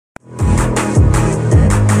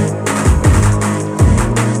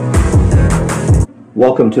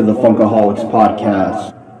Welcome to the Funkaholics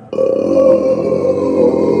Podcast.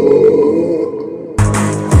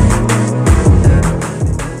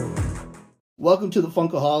 Welcome to the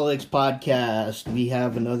Funkaholics Podcast. We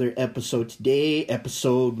have another episode today,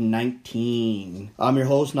 episode 19. I'm your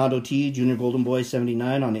host, Nado T, Junior Golden Boy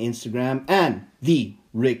 79 on Instagram, and the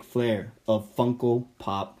Ric Flair of Funko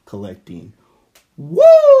Pop Collecting. Woo!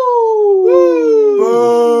 Woo!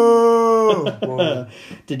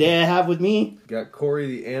 Today I have with me... Got Corey,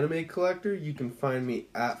 the anime collector. You can find me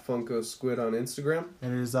at Funko Squid on Instagram.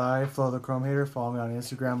 And it is I, Flo the Chrome Hater. Follow me on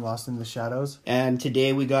Instagram, Lost in the Shadows. And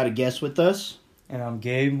today we got a guest with us. And I'm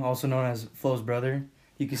Gabe, also known as Flo's brother.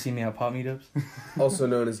 You can see me at Pop Meetups. Also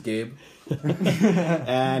known as Gabe.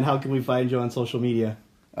 And how can we find you on social media?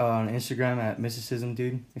 On Instagram at Mysticism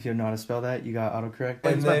Dude. If you don't know how to spell that, you got autocorrect.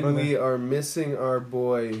 And then we are missing our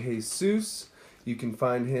boy Jesus. You can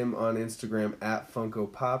find him on Instagram at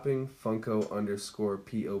Funko Popping,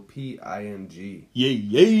 Funko_POPING. Yay,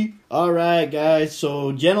 yay. All right, guys.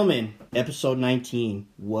 So, gentlemen, episode 19.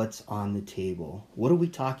 What's on the table? What are we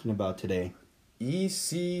talking about today?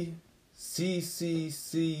 ECCC.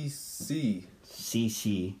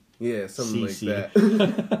 CC. Yeah, something CC. like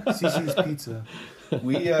that. CC's Pizza.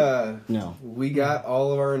 We got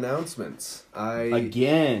all of our announcements.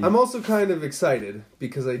 Again. I'm also kind of excited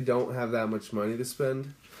because I don't have that much money to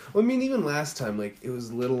spend. Well, I mean, even last time, it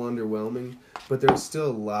was a little underwhelming, but there was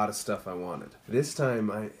still a lot of stuff I wanted. This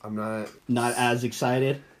time, I'm not as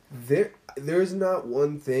excited. There's not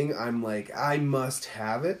one thing I'm like, I must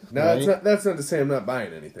have it. No, right. that's not to say I'm not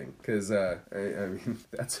buying anything, because I mean,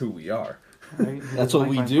 that's who we are. Right? That's what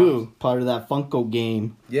we do. Part of that Funko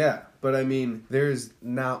game. Yeah, but I mean, there's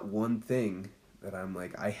not one thing that I'm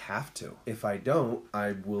like, I have to. If I don't,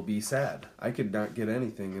 I will be sad. I could not get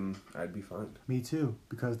anything and I'd be fine. Me too,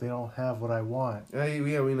 because they don't have what I want.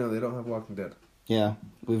 Yeah, we know. They don't have Walking Dead. Yeah,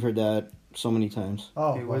 we've heard that so many times.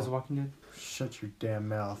 Oh, Hey, what is Walking Dead? Shut your damn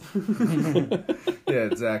mouth. Yeah,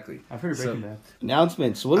 exactly. I've heard Breaking Bad.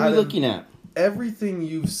 Announcements. What are we looking at? Everything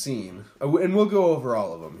you've seen, and we'll go over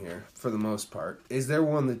all of them here for the most part, is there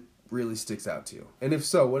one that really sticks out to you? And if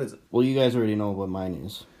so, what is it? Well, you guys already know what mine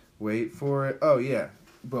is. Wait for it. Oh, yeah.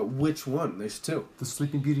 But which one? There's two. The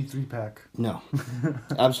Sleeping Beauty 3-pack. No,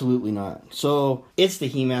 absolutely not. So, it's the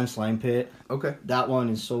He-Man Slime Pit. Okay. That one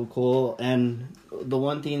is so cool. And the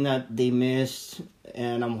one thing that they missed,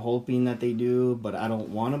 and I'm hoping that they do, but I don't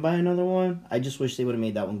want to buy another one, I just wish they would have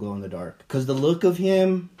made that one glow in the dark. Because the look of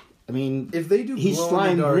him, I mean, if they do he's glow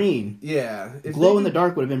slime in the dark, green. Yeah. Glow in the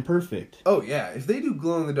dark would have been perfect. Oh, yeah. If they do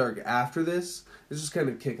glow in the dark after this, it's just kind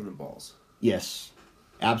of kicking the balls. Yes.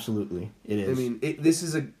 Absolutely, it is. I mean,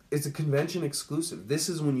 it's a convention exclusive. This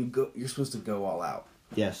is when you're supposed to go all out.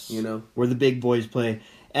 Yes. You know? Where the big boys play.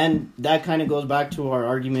 And that kind of goes back to our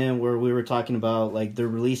argument where we were talking about, they're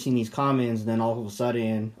releasing these commons, and then all of a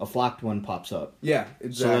sudden, a flocked one pops up. Yeah,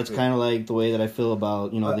 exactly. So that's kind of like the way that I feel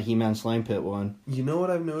about, the He-Man Slime Pit one. You know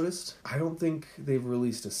what I've noticed? I don't think they've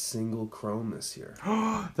released a single Chrome this year.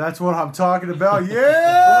 That's what I'm talking about.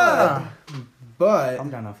 Yeah! But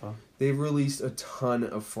I'm down off. they've released a ton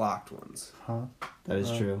of flocked ones. Huh? That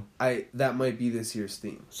is true. That might be this year's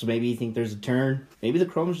theme. So maybe you think there's a turn. Maybe the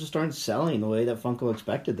Chromes just aren't selling the way that Funko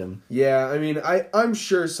expected them. Yeah, I mean, I'm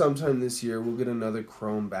sure sometime this year we'll get another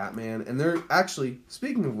Chrome Batman. And there actually,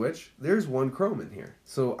 speaking of which, there's one Chrome in here.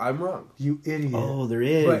 So I'm wrong. You idiot. Oh, there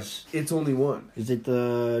is. But it's only one. Is it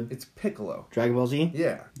It's Piccolo. Dragon Ball Z?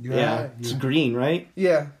 Yeah. Yeah. It's green, right?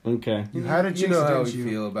 Yeah. Okay. You had a You jinx, know how didn't we you?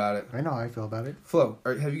 feel about it. I know how I feel about it. Flo,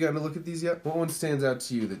 have you gotten to look at these yet? What one stands out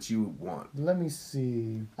to you that you want? Let me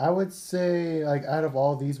see. I would say, out of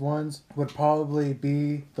all these ones, would probably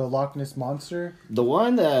be the Loch Ness Monster. The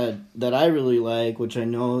one that I really like, which I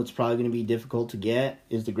know it's probably going to be difficult to get,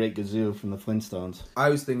 is the Great Gazoo from the Flintstones. I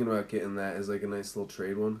was thinking about getting that as a nice little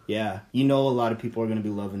trade one. Yeah. A lot of people are going to be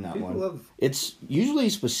loving that one. Love. It's usually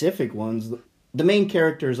specific ones. The main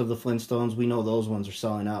characters of the Flintstones, we know those ones are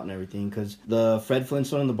selling out and everything, because the Fred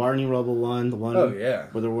Flintstone and the Barney Rubble one, the one where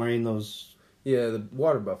they're wearing those... Yeah, the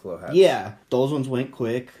water buffalo hats. Yeah, those ones went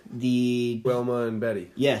quick. The... Wilma and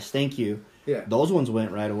Betty. Yes, thank you. Yeah. Those ones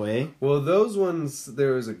went right away. Well, those ones,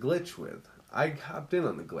 there was a glitch with. I hopped in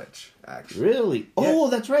on the glitch, actually. Really? Yeah.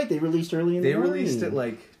 Oh, that's right. They released early in the morning. They released at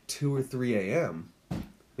 2 or 3 a.m.,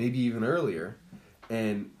 maybe even earlier,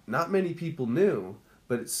 and not many people knew,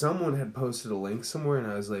 but someone had posted a link somewhere, and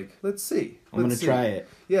I was like, let's see. I'm going to try it.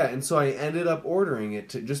 Yeah, and so I ended up ordering it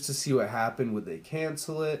just to see what happened. Would they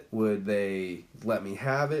cancel it? Would they let me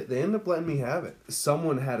have it? They ended up letting me have it.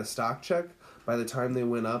 Someone had a stock check, but By the time they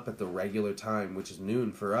went up at the regular time, which is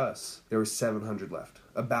noon for us, there were 700 left.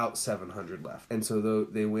 About 700 left. And so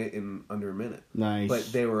they went in under a minute. Nice.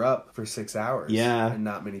 But they were up for 6 hours. Yeah. And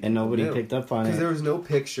not many people And nobody knew. picked up on it. Because there was no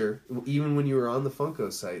picture. Even when you were on the Funko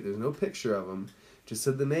site, there's no picture of them. Just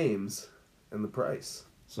said the names and the price.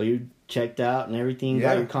 So you checked out and everything, Yeah.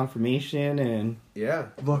 got your confirmation, and Yeah.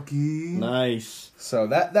 Lucky. nice. So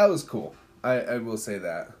that was cool. I will say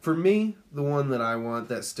that. For me, the one that I want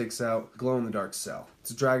that sticks out, glow-in-the-dark Cell.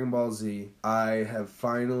 It's Dragon Ball Z. I have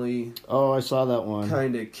finally Oh, I saw that one.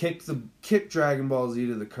 kind of kicked Dragon Ball Z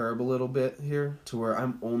to the curb a little bit here, to where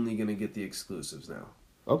I'm only going to get the exclusives now.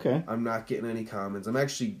 Okay. I'm not getting any commons. I'm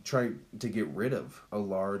actually trying to get rid of a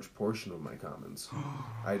large portion of my commons.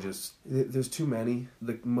 There's too many.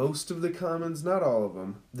 Most of the commons, not all of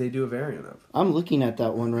them, they do a variant of. I'm looking at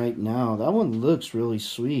that one right now. That one looks really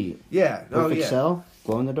sweet. Yeah. Perfect Cell,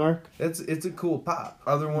 glow in the dark. It's a cool pop.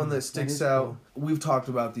 Other one that sticks is out, cool. we've talked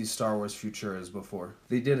about these Star Wars Futuras before.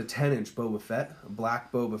 They did a 10-inch Boba Fett, a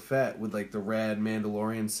black Boba Fett with like the red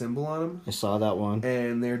Mandalorian symbol on him, I saw that one.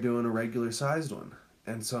 and they're doing a regular sized one.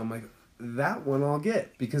 And so I'm like, that one I'll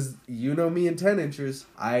get, because you know me and 10-inchers,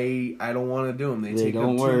 I don't want to do them. They take up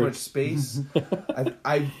don't too work. much space.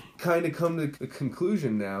 I've kind of come to the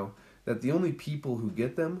conclusion now that the only people who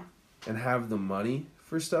get them and have the money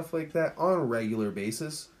for stuff like that on a regular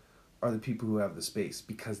basis are the people who have the space,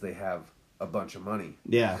 because they have a bunch of money.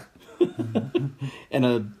 Yeah. And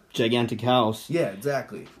a gigantic house. Yeah,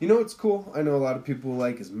 exactly. You know what's cool? I know a lot of people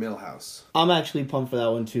like is Millhouse. I'm actually pumped for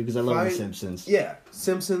that one too because I love The Fine. Simpsons. Yeah,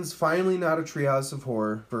 Simpsons, finally not a Treehouse of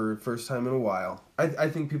Horror for first time in a while. I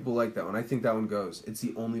think people like that one. I think that one goes. It's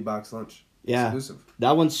the only box lunch. Yeah. Exclusive.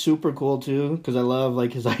 That one's super cool too because I love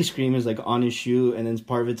like his ice cream is like on his shoe and then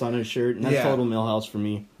part of it's on his shirt and that's Yeah. total Millhouse for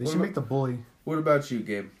me. They should make the bully. What about you,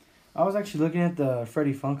 Gabe? I was actually looking at the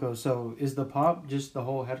Freddy Funko. So is the pop just the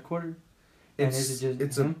whole headquarter? And is it just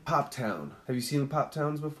It's him? a pop town. Have you seen the pop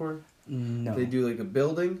towns before? No. They do like a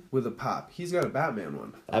building with a pop. He's got a Batman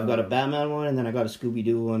one. I've got a Batman one and then I got a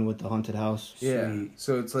Scooby-Doo one with the haunted house. Yeah. Sweet.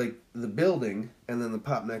 So it's like the building and then the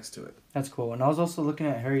pop next to it. That's cool. And I was also looking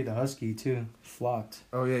at Harry the Husky too. Flocked.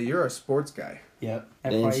 Oh yeah, you're a sports guy. Yep. The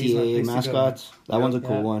FYE 's my NCAA place to go. mascots. That one's a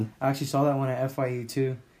cool Yeah. one. I actually saw that one at FYE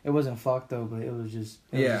too. It wasn't flocked though, but it was just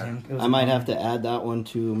it was Yeah. just him. It was I a might bummer. have to add that one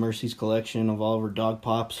to Mercy's collection of all of her dog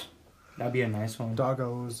pops. That'd be a nice one.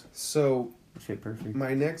 Doggos. So Fit perfect.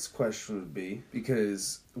 my next question would be,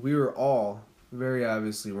 because we were all very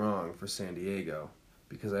obviously wrong for San Diego,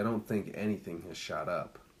 because I don't think anything has shot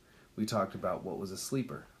up. We talked about what was a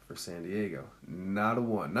sleeper for San Diego. Not a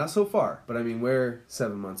one. Not so far. But I mean, we're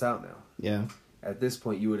 7 months out now. Yeah. At this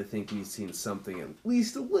point, you would have think we've seen something at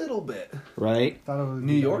least a little bit. Right? Thought it was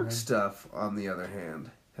New York stuff, on the other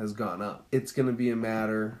hand, has gone up. It's going to be a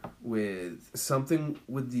matter with something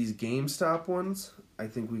with these GameStop ones. I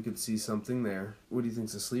think we could see something there. What do you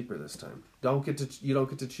think's a sleeper this time? You don't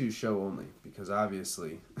get to choose show only, because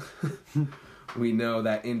obviously we know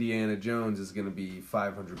that Indiana Jones is going to be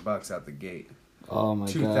 $500 out the gate. Oh my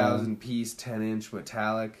god. 2,000 piece 10-inch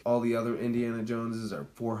metallic. All the other Indiana Joneses are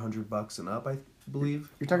 $400 and up, I believe.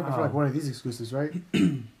 You're talking about for like one of these exclusives, right?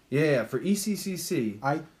 Yeah, for ECCC.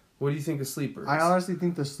 I What do you think a sleeper is? I honestly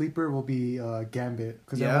think the sleeper will be Gambit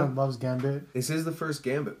because Yeah? everyone loves Gambit. This is the first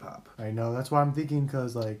Gambit pop. I know that's why I'm thinking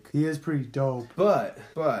because like he is pretty dope. But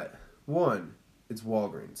one, it's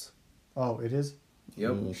Walgreens. Oh, it is.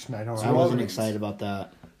 Yep. I know. So I Right? wasn't Walgreens. excited about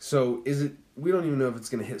that. So is it? We don't even know if it's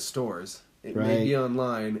going to hit stores. It may Right. be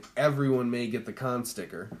online. Everyone may get the con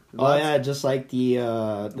sticker. Oh yeah, just like the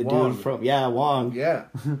Wong. dude from Wong. Yeah.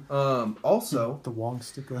 Also, The Wong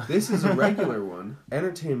sticker. this is a regular one.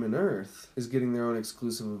 Entertainment Earth is getting their own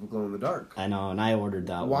exclusive of glow in the dark. I know, and I ordered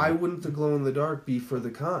that Why one. wouldn't the glow in the dark be for the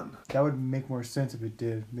con? That would make more sense if it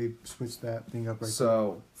did. Maybe switch that thing up right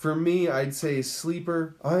So for me, I'd say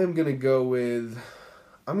sleeper. I am gonna go with.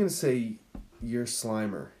 I'm gonna say your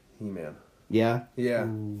Slimer, He-Man. Yeah. Yeah.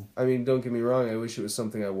 Ooh. I mean, don't get me wrong. I wish it was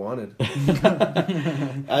something I wanted.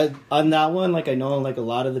 On that one, like I know, like a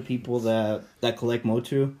lot of the people that collect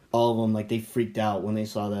Motu, all of them like they freaked out when they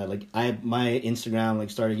saw that. Like my Instagram like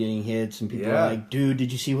started getting hits, and people Yeah. are like, "Dude,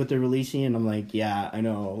 did you see what they're releasing?" And I'm like, "Yeah, I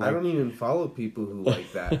know." Like, I don't even follow people who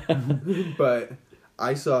like that, but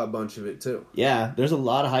I saw a bunch of it too. Yeah, there's a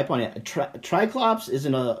lot of hype on it. Triclops is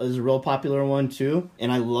a real popular one too,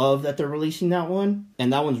 and I love that they're releasing that one.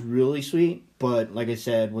 And that one's really sweet. But like I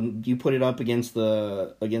said, when you put it up against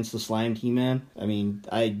the Slime He-Man, I mean,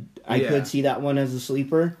 I Yeah. could see that one as a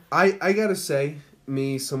sleeper. I gotta say,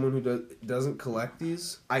 me, someone who doesn't collect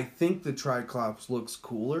these, I think the Triclops looks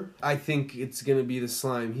cooler. I think it's gonna be the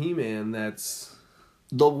Slime He-Man that's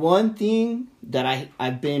The one thing that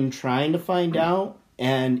I've been trying to find out,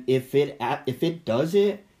 and if it does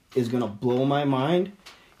it, is gonna blow my mind,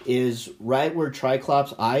 is right where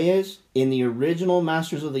Triclops' eye is. In the original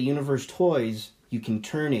Masters of the Universe toys, you can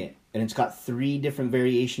turn it, and it's got 3 different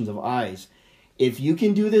variations of eyes. If you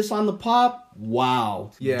can do this on the Pop,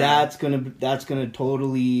 wow, Yeah. that's gonna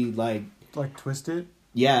totally like twist it.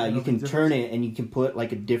 yeah, You know you can the turn difference? it and you can put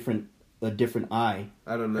like a different eye.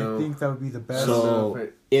 I don't know. I think that would be the best. So if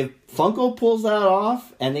it- if Funko pulls that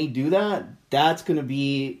off and they do that, that's gonna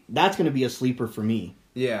be a sleeper for me.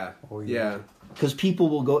 yeah. Oh, yeah. yeah. Because people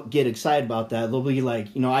will get excited about that. They'll be like,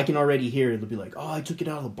 I can already hear it. They'll be like, oh, I took it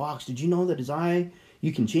out of the box. Did you know that his eye,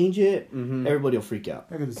 you can change it? Mm-hmm. Everybody will freak out.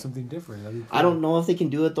 I could do something different. That'd be cool. I don't know if they can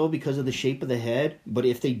do it, though, because of the shape of the head. But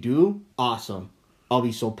if they do, awesome. I'll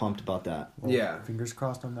be so pumped about that. Well, Yeah. Fingers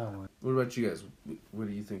crossed on that one. What about you guys? What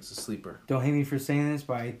do you think's a sleeper? Don't hate me for saying this,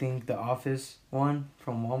 but I think the Office one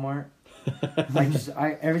from Walmart.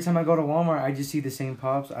 Every time I go to Walmart, I just see the same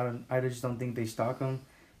Pops. I just don't think they stock them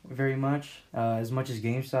very much as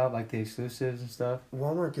GameStop, like the exclusives and stuff.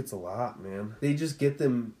 Walmart gets a lot, man. They just get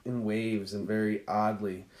them in waves and very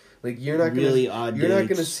oddly. Like you're not Really gonna odd you're not dates.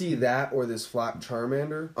 gonna see that or this Flock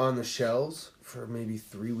Charmander on the shelves for maybe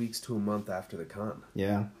 3 weeks to a month after the con.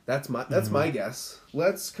 Yeah. That's my guess.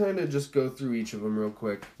 Let's kind of just go through each of them real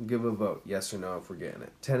quick. Give a vote, yes or no, if we're getting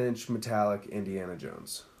it. 10-inch metallic Indiana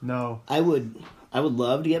Jones. No. I would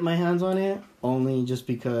love to get my hands on it, only just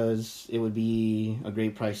because it would be a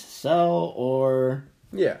great price to sell or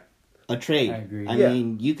Yeah. a trade. I agree. I Yeah.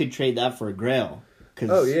 mean, you could trade that for a Grail. 'Cause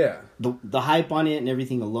Oh yeah. the hype on it and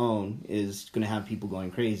everything alone is going to have people going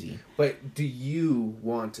crazy. But do you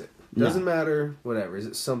want it? No. Doesn't matter. Whatever. Is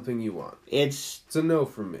it something you want? It's It's a no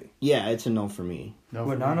from me. it's a no for me. No.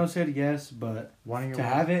 What for me. Nano said yes, but One of your to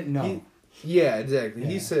have it, no. He- Yeah, exactly.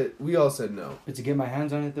 He Yeah. said. We all said no. But to get my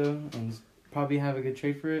hands on it though, and probably have a good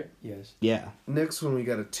trade for it, yes. Yeah. Next one, we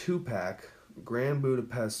got a 2-pack Grand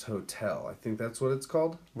Budapest Hotel. I think that's what it's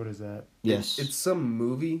called. What is that? Yes. It's some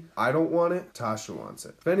movie. I don't want it. Tasha wants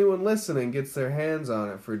it. If anyone listening gets their hands on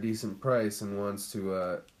it for a decent price and wants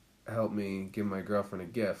to help me give my girlfriend a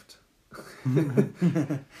gift,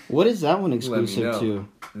 What is that one know. exclusive to?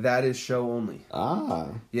 that is show only. Ah.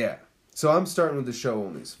 Yeah. So I'm starting with the show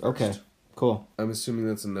onlys first. Okay. Cool. I'm assuming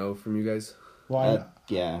that's a no from you guys. Well,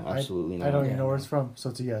 Yeah, absolutely not. I don't Yeah. even know where it's from, so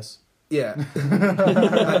it's a yes. Yeah.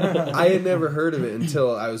 I had never heard of it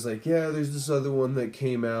until I was like, yeah, there's this other one that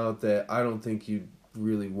came out that I don't think you'd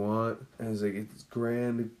really want. And I was like, it's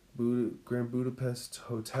Grand Budapest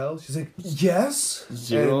Hotel. She's like, yes.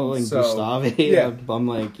 Zero and so- Gustave. Yeah. I'm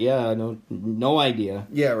like, yeah, no idea.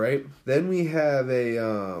 Yeah, right. Then we have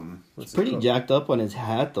a It's pretty jacked up on his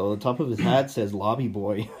hat though. The top of his hat says "Lobby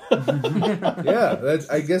Boy." Yeah,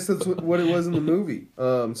 I guess that's what it was in the movie.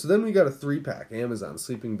 So then we got a 3-pack Amazon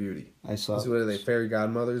Sleeping Beauty. I saw. So what are they, fairy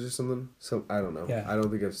godmothers or something? So I don't know. Yeah. I don't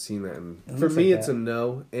think I've seen that. It For looks me, like it's that. a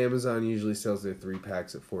no. Amazon usually sells their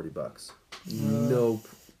 3-packs at $40.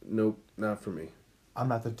 Nope, not for me. I'm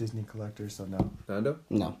not the Disney collector, so no. Nando?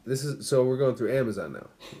 No. So we're going through Amazon now.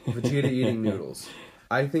 Vegeta eating noodles.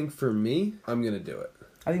 I think for me, I'm gonna do it.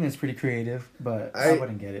 I think that's pretty creative, but I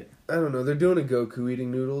wouldn't get it. I don't know. They're doing a Goku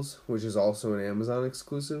eating noodles, which is also an Amazon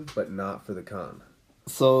exclusive, but not for the con.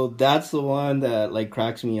 So that's the one that like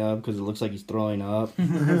cracks me up because it looks like he's throwing up.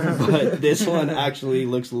 But this one actually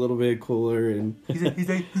looks a little bit cooler, and He's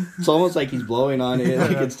like, it's almost like he's blowing on it.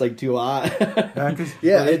 Like it's like too hot. yeah, 'cause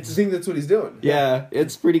Yeah, But I it's- think that's what he's doing. Yeah,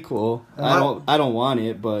 it's pretty cool. I don't want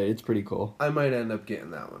it, but it's pretty cool. I might end up getting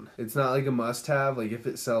that one. It's not like a must-have. Like if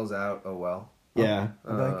it sells out, oh well. Yeah.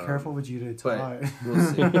 I'm like, careful with you to but tie.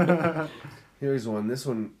 we'll see. Here's one. This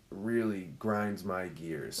one really grinds my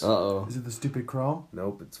gears. Uh-oh. Is it the stupid Chrome?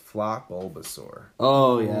 Nope, it's Flock Bulbasaur.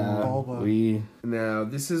 Oh yeah. Bulba. Now,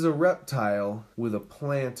 this is a reptile with a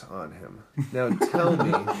plant on him. Now, tell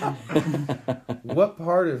me, what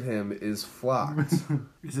part of him is flocked?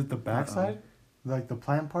 Is it the backside? Like the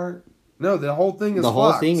plant part? No, the whole thing is The whole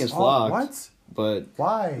flocked. thing is flocked. What? But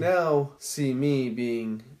Why? Now, see, me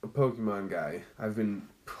being a Pokemon guy, I've been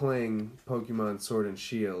playing Pokemon Sword and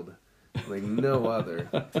Shield like no other.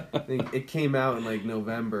 I think it came out in like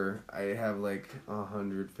November. I have like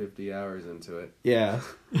 150 hours into it. yeah.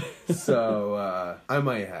 So, I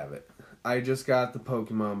might have it. I just got the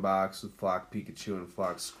Pokemon box with Flock Pikachu and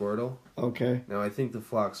Flock Squirtle. Okay. Now, I think the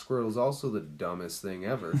Flock Squirtle is also the dumbest thing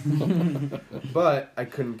ever. But I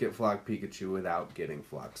couldn't get Flock Pikachu without getting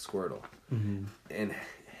Flock Squirtle. Mm-hmm. And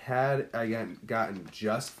had gotten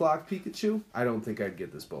just Flock Pikachu, I don't think I'd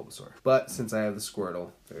get this Bulbasaur. But since I have the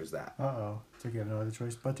Squirtle, there's that. To get another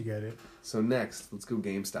choice, but to get it. So next, let's go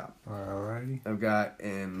GameStop. Alrighty. I've got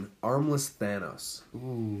an armless Thanos.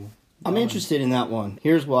 Ooh. I'm interested in that one.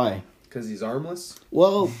 Here's why. Because he's armless?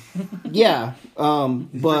 Well, yeah.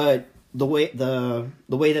 But the way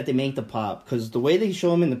that they make the pop, because the way they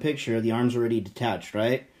show him in the picture, the arm's already detached,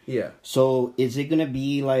 right? Yeah. So is it gonna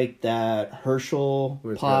be like that Herschel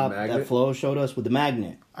With pop the magnet? that Flo showed us with the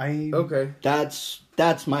magnet? Okay.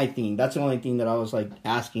 That's my thing. That's the only thing that I was like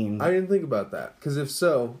asking. I didn't think about that. Because if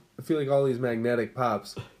so, I feel like all these magnetic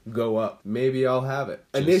pops go up. Maybe I'll have it.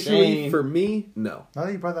 Just Initially, saying. for me, no. Now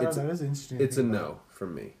that you brought that up, It's- that is interesting. It's a no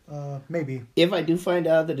from me. Maybe. If I do find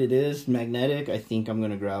out that it is magnetic, I think I'm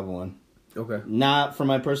gonna grab one. Okay. Not for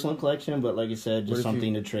my personal collection, but like I said, What just if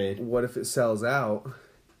something to trade. What if it sells out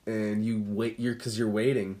and you wait? Because you're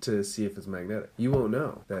waiting to see if it's magnetic. You won't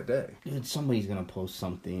know that day. Dude, somebody's gonna post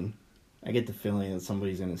something. I get the feeling that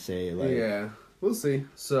somebody's gonna say like, Yeah. We'll see.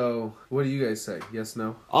 So, what do you guys say? Yes,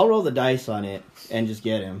 no? I'll roll the dice on it and just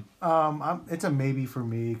get him. It's a maybe for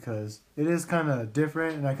me because it is kind of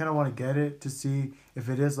different, and I kind of want to get it to see if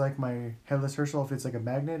it is like my Headless Herschel, if it's like a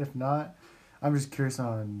magnet. If not, I'm just curious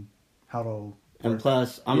on how to. And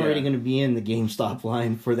plus, I'm Yeah. already gonna be in the GameStop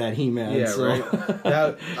line for that He-Man. Yeah, so.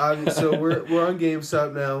 right. So we're on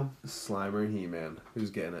GameStop now. Slimer and He-Man. Who's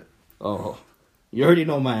getting it? Oh, you already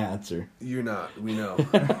know my answer. You're not. We know.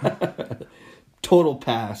 Total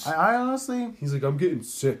pass. I honestly, He's like, I'm getting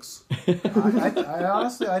 6. I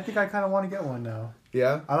honestly, I think I kind of want to get one now.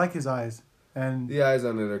 Yeah. I like his eyes, and The eyes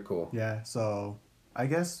on it are cool. yeah. So I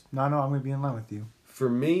guess I'm gonna be in line with you. For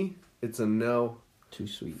me, it's a no. Too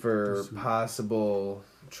sweet. For Too sweet. possible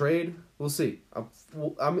trade, we'll see.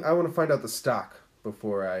 I want to find out the stock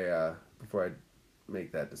before I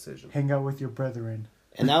make that decision. Hang out with your brethren.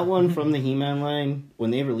 And that one from the He-Man line,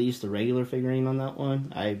 when they released the regular figurine on that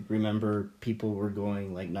one, I remember people were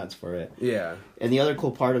going like nuts for it. Yeah. And the other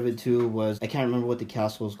cool part of it too was, I can't remember what the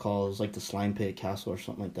castle was called. It was like the Slime Pit Castle or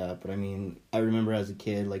something like that. But I mean, I remember as a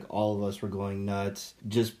kid, like all of us were going nuts,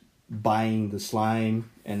 just buying the slime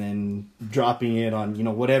and then dropping it on,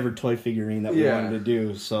 whatever toy figurine that we Yeah. wanted to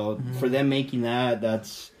do. So for them making that,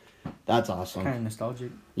 that's awesome. Kind of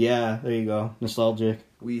nostalgic. Yeah, there you go. Nostalgic.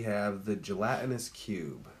 We have the gelatinous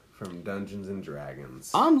cube from Dungeons and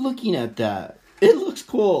Dragons. I'm looking at that. It looks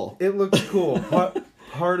cool. It looks cool.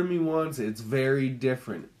 Part of me wants it. It's very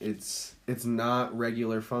different. It's not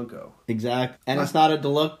regular Funko. Exact. And it's not a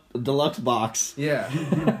deluxe box. Yeah.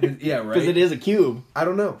 Yeah, right. Because it is a cube. I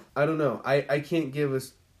don't know. I can't give a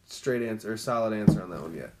straight answer or solid answer on that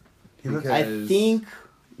one yet. He looks. I Because- think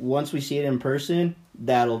once we see it in person,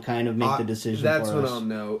 that'll kind of make the decision That's for when us. I'll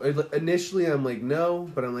know. Initially, I'm like, no,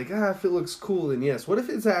 but I'm like, if it looks cool, then yes. What if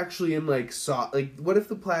it's actually in like soft? Like, what if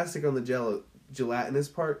the plastic on the gelatinous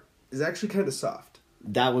part is actually kind of soft?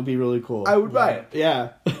 That would be really cool. I would buy it.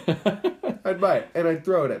 Yeah. I'd buy it, and I'd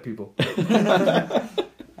throw it at people.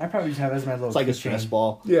 I probably just have it as my little. It's like a keychain. stress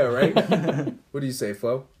ball. Yeah, right. What do you say,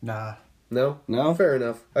 Flo? Nah. No. No? Fair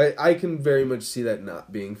enough. I can very much see that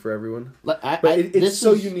not being for everyone, But but it's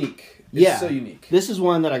so unique. It's Yeah. so unique. This is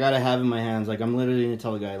one that I gotta have in my hands. Like, I'm literally gonna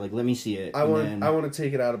tell the guy, like, let me see it. I And then- want to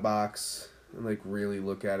take it out of box and like really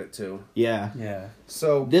look at it too. Yeah. Yeah.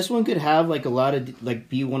 So This one could have, like, a lot of, like,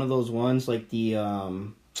 be one of those ones, like the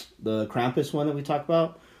Krampus one that we talked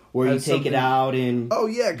about, where you Has take it something- out and... oh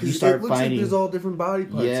yeah, You because start it looks fighting. like there's all different body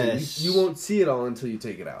parts. and Yes. you won't see it all until you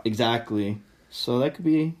take it out. Exactly. So that could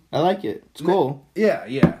be... I like it. It's cool. Yeah.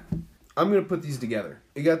 I'm gonna put these together.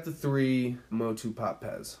 You got the 3 Motu Pop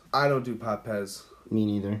Pez. I don't do Pop Pez. Me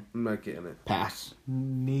neither. I'm not getting it. Pass.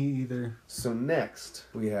 Me either. So next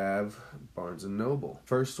we have Barnes and Noble.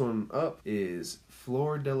 First one up is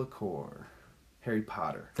Fleur Delacour, Harry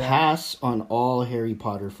Potter. Pass on all Harry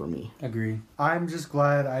Potter for me. Agree. I'm just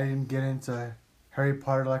glad I didn't get into Harry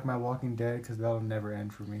Potter like my Walking Dead because that'll never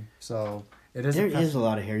end for me. So it is. There is a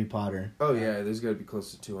lot of Harry Potter. Oh yeah, there's got to be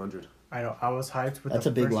close to 200. I know. I was hyped with. That's the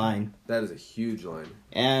a big first- line. That is a huge line.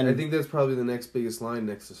 And I think that's probably the next biggest line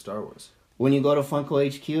next to Star Wars. when you go to Funko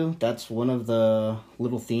HQ, that's one of the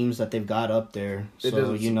little themes that they've got up there. It So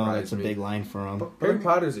doesn't you know surprise that's a me. big line for them. But Harry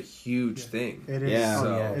Potter's a huge thing. It is. Yeah. Oh,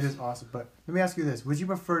 So- yeah. It is awesome. But let me ask you this: would you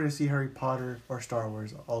prefer to see Harry Potter or Star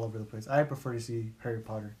Wars all over the place? I prefer to see Harry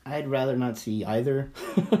Potter. I'd rather not see either.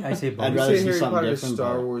 I say both. I'd You rather say see Harry something Potter, different.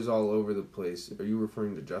 Star but- Wars all over the place. Are you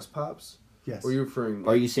referring to Just Pops? Yes. Or are you referring?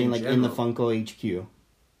 Or are you saying like in the general? Funko HQ?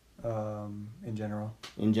 in general.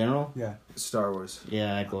 In general? Yeah. Star Wars.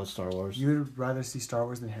 Yeah, I'd go with Star Wars. You would rather see Star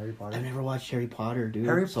Wars than Harry Potter? I never watched Harry Potter, dude.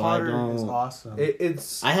 Harry so Potter I don't... is awesome.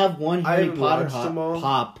 It's. I have one I Harry haven't Potter watched them all.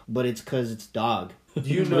 pop, but it's because it's dog. Do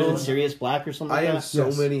you Was know? it Sirius Black or something I like have that? so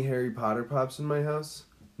Yes. many Harry Potter pops in my house.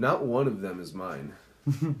 Not one of them is mine.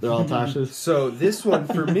 They're all Tasha's? So this one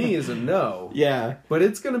for me is a no. Yeah. But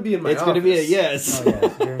it's gonna be in my. It's going to be a office. yes. Oh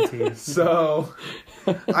yeah, guaranteed. So,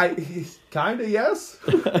 I kind of yes.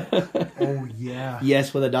 Oh, yeah.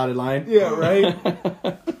 Yes with a dotted line? Yeah, right. Oh,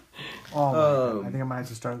 my God. I Um, think I might have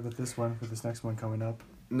to start with this one, with this next one coming up.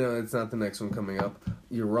 No, it's not the next one coming up.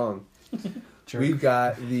 You're wrong. Jerk. We've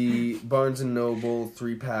got the Barnes & Noble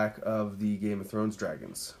 3-pack of the Game of Thrones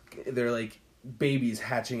dragons. They're like babies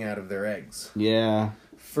hatching out of their eggs. Yeah.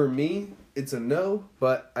 For me, it's a no,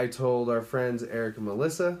 but I told our friends Eric and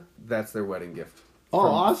Melissa that's their wedding gift. Oh,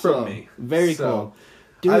 From- awesome. from me. Very So,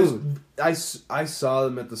 cool. Dude. I saw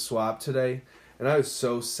them at the swap today, and I was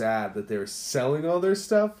so sad that they were selling all their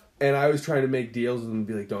stuff. And I was trying to make deals with them and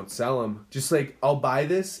be like, don't sell them. Just like, I'll buy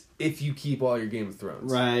this if you keep all your Game of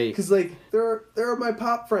Thrones. Right. Because, like, they're my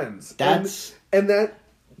pop friends. That's... And that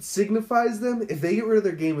signifies them, if they get rid of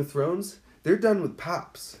their Game of Thrones, they're done with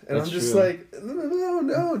pops. And That's I'm just true. like,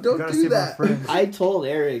 no, You don't gotta do save our that. friends. I told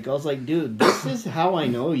Eric, I was like, dude, this is how I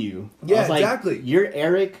know you. Yeah, I was like, exactly. You're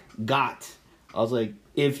Eric Gott. I was like,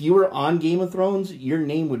 if you were on Game of Thrones, your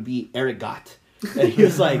name would be Eric Gott. And he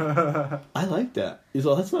was like, I like that. He's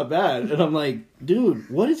like, that's not bad. And I'm like, dude,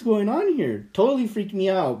 what is going on here? Totally freaked me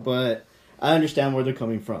out, but I understand where they're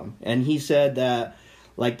coming from. And he said that,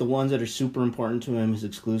 like, the ones that are super important to him is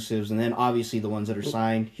exclusives, and then obviously the ones that are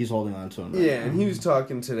signed, he's holding on to them. Right Yeah, now. and he was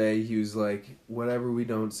talking today. He was like, whatever we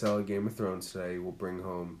don't sell at Game of Thrones today, we'll bring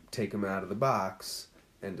home, take them out of the box,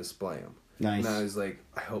 and display them. Nice. And I was like,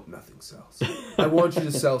 I hope nothing sells. I want you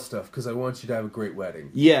to sell stuff because I want you to have a great wedding.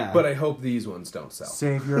 Yeah. But I hope these ones don't sell.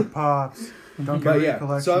 Save your pops. Don't get But rid yeah, of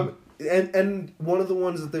collection. so and one of the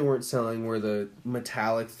ones that they weren't selling were the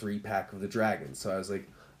metallic 3-pack of the dragons. So I was like,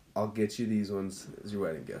 I'll get you these ones as your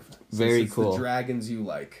wedding gift. Since Very it's cool. The dragons you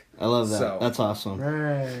like. I love that. So- That's awesome.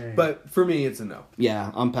 Hooray. But for me, it's a no. Yeah,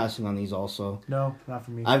 I'm passing on these also. No, not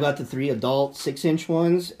for me. I've got the 3 adult 6-inch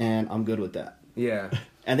ones, and I'm good with that. Yeah,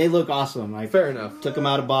 And they look awesome. I fair enough. took them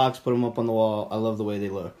out of box, put them up on the wall. I love the way they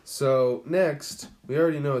look. So next, we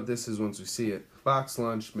already know what this is once we see it. Box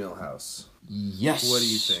Lunch Millhouse. Yes. What do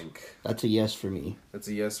you think? That's a yes for me. That's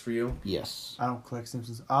a yes for you? Yes. I don't collect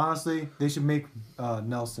Simpsons. Honestly, they should make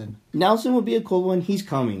Nelson. Nelson would be a cool one. He's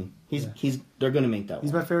coming. Yeah. They're gonna make that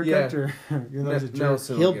He's one. my favorite Yeah. character. Even though he's a jerk.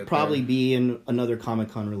 Nelson will He'll get probably there. be in another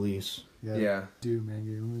Comic-Con release. Yeah. Do, man.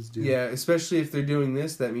 Give him his due. Yeah, especially if they're doing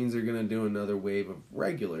this, that means they're going to do another wave of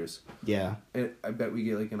regulars. Yeah. And I bet we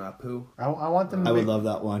get like an Apu. I want them to I would make, love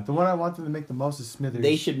that one. the one I want them to make the most is Smithers.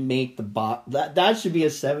 They should make the that should be a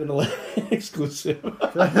 7-Eleven exclusive.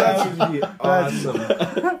 That would be awesome.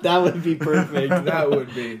 That would be perfect. That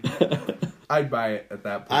would be. I'd buy it at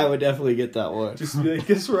that point. I would definitely get that one. Just be like,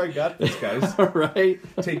 guess where I got this, guys? Right?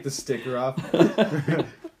 Take the sticker off.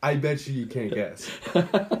 I bet you can't guess.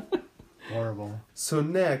 Horrible. So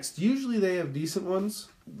next, usually they have decent ones.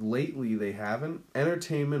 Lately they haven't.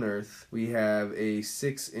 Entertainment Earth, we have a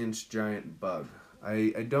 6-inch giant bug.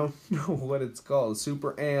 I don't know what it's called.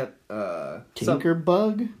 Super Ant. Tinker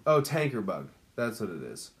Bug? Oh, Tanker Bug. That's what it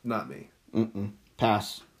is. Not me.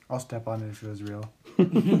 Pass. I'll step on it if it was real.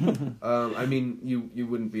 I mean, you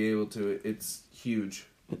wouldn't be able to. It's huge.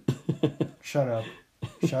 Shut up.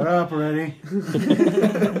 Shut up already.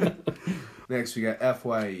 Next, we got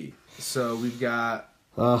FYE. So we've got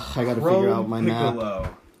I gotta Chrome figure out my map.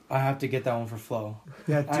 Piccolo. I have to get that one for Flo.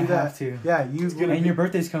 Yeah, do I that. have to. Yeah, you. And your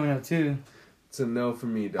birthday's coming up too. It's a no for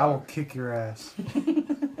me, I will dog. kick your ass.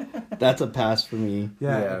 That's a pass for me.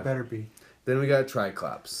 Yeah, Yeah. it better be. Then we got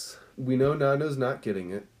Triclops. We know Nando's not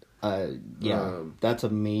getting it. Yeah, that's a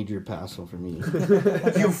major pass-o for me.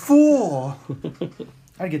 You fool!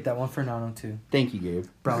 I'd get that one for Nano too. Thank you, Gabe.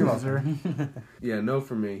 Brown loser. Yeah, no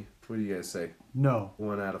for me. What do you guys say? No.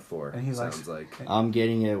 1 out of 4. And he likes- sounds like. I'm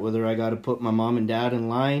getting it. Whether I gotta put my mom and dad in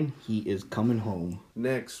line, he is coming home.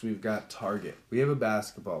 Next, we've got Target. We have a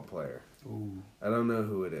basketball player. Ooh. I don't know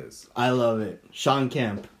who it is. I love it. Sean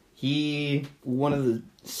Kemp. He one of the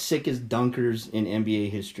sickest dunkers in NBA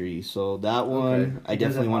history. So that one, Okay. I He does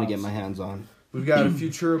definitely have want to get hops. my hands on. We've got a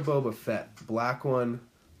Futura Boba Fett. Black one,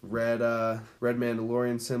 red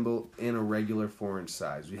Mandalorian symbol, in a regular 4-inch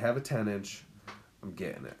size. We have a 10-inch. I'm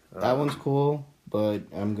getting it. That one's cool, but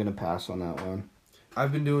I'm gonna pass on that one.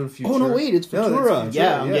 I've been doing Futura. Oh no, wait, it's No, Futura. that's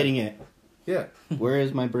Yeah, I'm getting it. Yeah, Where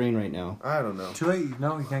is my brain right now? I don't know. Too late.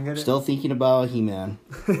 No, you can't get it. Still thinking about He-Man.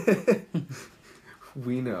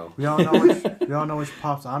 We know. We all know which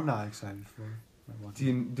pops I'm not excited for.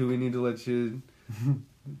 Do we need to let you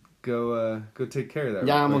go take care of that?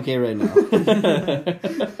 Yeah, I'm okay right now.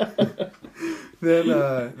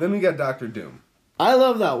 Then we got Doctor Doom. I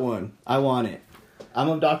love that one. I want it. I'm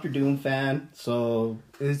a Doctor Doom fan, so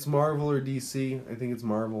It's Marvel or DC? I think it's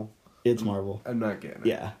Marvel. it's Marvel. I'm not getting it.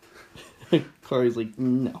 Yeah. Corey's like,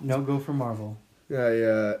 no. No go for Marvel.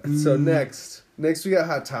 Yeah. So next we got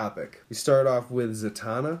Hot Topic. We start off with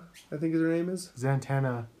Zatanna, I think her name is.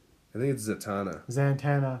 Zatanna. I think it's Zatanna.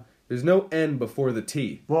 Zantana. There's no N before the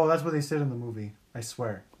T. Well, that's what they said in the movie. I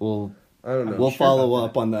swear. We'll I don't know. we'll follow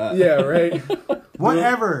up on that. Yeah, right?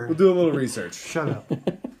 Whatever. We'll do a little research. Shut up.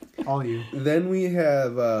 All of you. Then we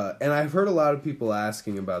have, and I've heard a lot of people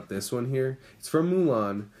asking about this one here. It's from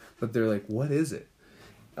Mulan, but they're like, what is it?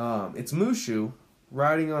 It's Mushu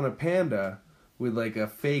riding on a panda with like a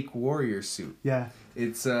fake warrior suit. Yeah.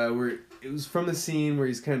 It's where it was from the scene where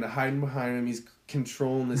he's kind of hiding behind him. He's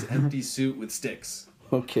controlling this empty suit with sticks,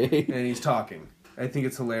 Okay. and he's talking. I think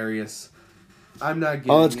it's hilarious. I'm not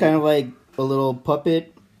getting. Oh, it's kind of like a little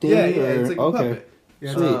puppet thing? yeah, or... it's like a okay. puppet.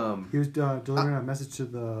 Yeah. Sweet. He was delivering a message to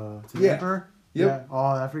the Yeah. emperor. Yep. Yeah.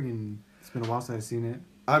 Oh, that freaking. It's been a while since I've seen it.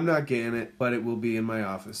 I'm not getting it, but it will be in my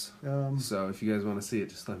office. Um. So if you guys want to see it,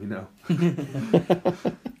 just let me know.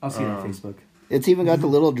 I'll see it on Facebook. It's even got the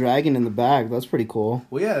little dragon in the back. That's pretty cool.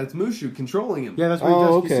 Well, yeah, it's Mushu controlling him. Yeah, that's what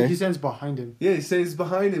Oh, he does. okay. He stands behind him. Yeah, he stays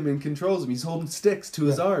behind him and controls him. He's holding sticks to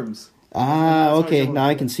his arms. Ah, That's okay. why Now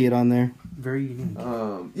I can see it on there. Very unique.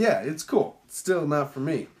 Yeah, it's cool. Still not for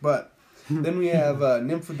me. But then we have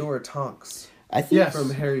Nymphadora Tonks I think, Yes. from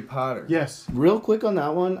Harry Potter. Yes. real quick on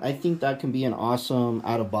that one, I think that can be an awesome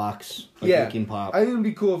out-of-box looking pop. I think it'd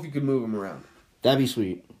be cool if you could move him around. That'd be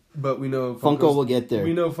sweet. But we know Funko will get there.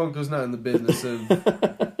 We know Funko's not in the business of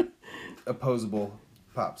opposable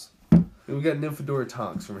pops. And we got Nymphadora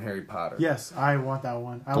Tonks from Harry Potter. Yes, I want that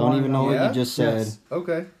one. I Don't want even that know one. what Yeah? you just said. Yes.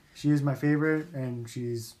 Okay. She is my favorite, and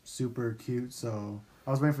she's super cute. So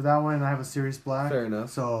I was waiting for that one, and I have a Sirius Black. Fair enough.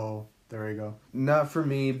 So there we go. Not for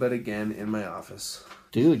me, but again, in my office.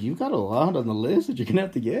 Dude, you've got a lot on the list that you're going to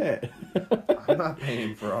have to get. I'm not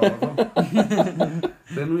paying for all of them.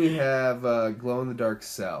 Then we have Glow in the Dark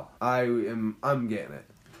Cell. I'm getting it.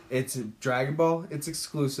 It's a Dragon Ball. It's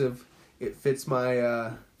exclusive. It fits my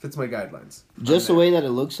guidelines. Just the way that it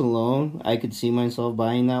looks alone, I could see myself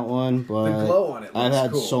buying that one, but The glow on it looks I've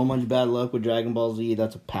had cool. so much bad luck with Dragon Ball Z,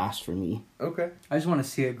 that's a pass for me. Okay. I just want to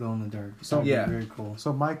see it glow in the dark. So- That'd Yeah. be very cool.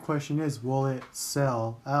 So my question is, will it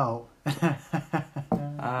sell out?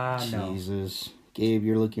 No. Jesus. Gabe,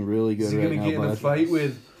 you're looking really good Is he right gonna now, get in a bud. fight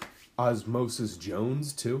with Osmosis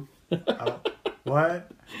Jones too?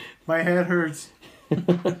 What? My head hurts.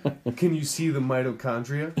 Can you see the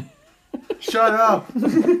mitochondria? Shut up!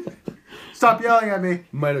 Stop yelling at me.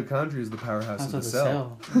 Mitochondria is the powerhouse That's of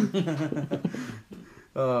the what the cell.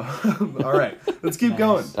 cell. All right, let's keep Nice.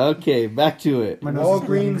 going. Okay, back to it. My nose is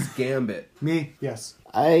bleeding. Walgreens Gambit. Me? Yes.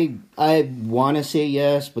 I want to say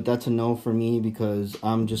yes, but that's a no for me because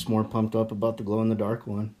I'm just more pumped up about the glow-in-the-dark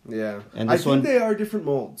one. Yeah, And I this think one- they are different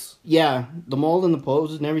molds. Yeah, the mold and the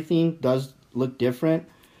poses and everything does look different,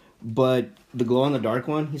 but the glow-in-the-dark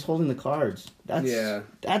one, he's holding the cards.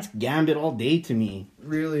 That's Gambit all day to me.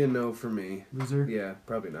 Really a no for me. Loser. Yeah,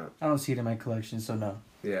 probably not. I don't see it in my collection, so no.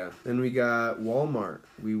 Yeah. Then we got Walmart.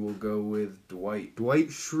 We will go with Dwight. Dwight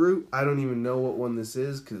Schrute. I don't even know what one this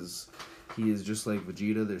is because he is just like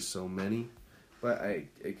Vegeta. There's so many. But I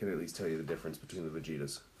can at least tell you the difference between the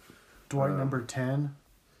Vegetas. Dwight number 10.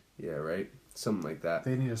 Yeah, right? Something like that.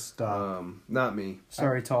 They need to stop. Not me.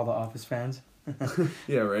 Sorry to all the Office fans.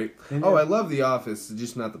 Yeah, right. They need Oh, I to- love The Office,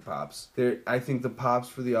 just not the pops. I think the pops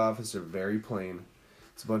for The Office are very plain.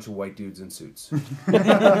 It's a bunch of white dudes in suits.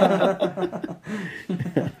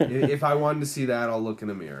 If I wanted to see that, I'll look in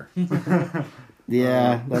a mirror.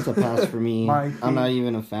 Yeah, that's a pass for me. My- I'm not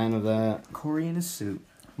even a fan of that. Corey in a suit.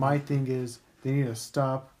 My thing is, they need to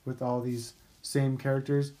stop with all these same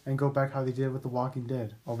characters and go back how they did with The Walking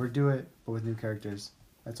Dead. Overdo it, but with new characters.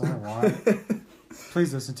 That's all I want.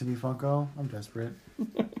 Please listen to me, Funko. I'm desperate.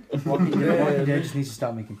 Walking Walking Dead. Dead just needs to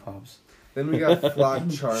stop making pops. Then we got Flock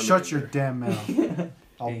Charmander. Shut your damn mouth.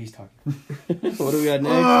 Hey, he's talking. What do we got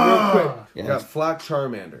next? Real quick, Yes. got Flock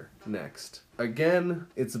Charmander next. Again,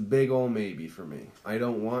 it's a big ol' maybe for me. I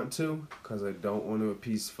don't want to, because I don't want to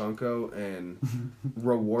appease Funko and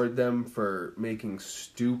reward them for making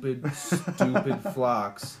stupid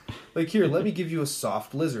flocks. Like, here, let me give you a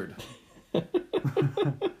soft lizard.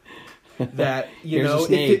 That, Here's a know,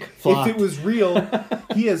 snake, if flocked. it was real,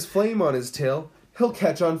 he has flame on his tail, he'll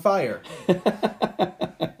catch on fire.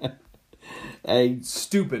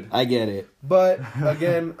 Stupid. I get it. But,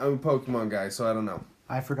 again, I'm a Pokemon guy, so I don't know.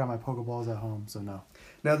 I forgot my Pokeballs at home, so no.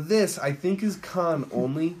 Now this, I think, is con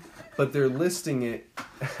only, but they're listing it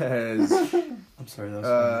as I'm sorry,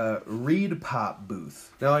 that's Reed Pop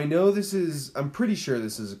booth. Now I know I'm pretty sure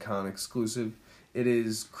this is a con exclusive. It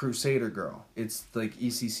is Crusader Girl. It's like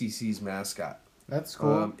ECCC's mascot. That's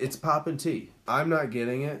cool. It's Poppin' Tea. I'm not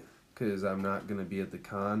getting it because I'm not going to be at the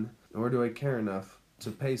con, nor do I care enough to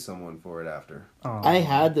pay someone for it after. I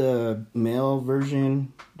had the male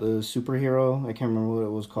version, the superhero. I can't remember what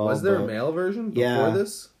it was called. Was there a male version before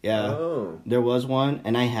this? Yeah. Oh. There was one,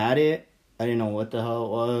 and I had it. I didn't know what the hell it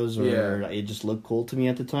was, or it just looked cool to me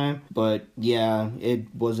at the time. But yeah,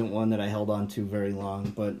 it wasn't one that I held on to very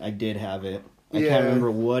long, but I did have it. I can't remember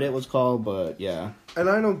what it was called, but yeah. And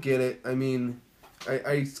I don't get it. I mean,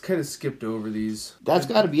 I kind of skipped over these. That's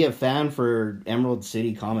got to be a fan for Emerald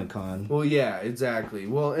City Comic Con. Well, yeah, exactly.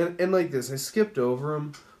 Well, and like this, I skipped over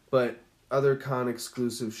them, but other con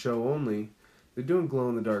exclusive show only, they're doing glow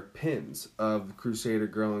in the dark pins of Crusader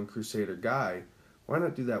Girl and Crusader Guy. Why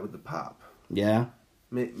not do that with the pop? Yeah.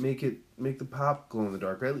 Make the pop glow in the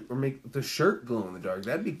dark, right? Or make the shirt glow in the dark.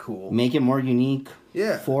 That'd be cool. Make it more unique.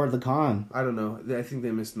 Yeah. For the con. I don't know. I think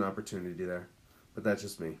they missed an opportunity there, but that's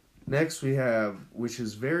just me. Next we have, which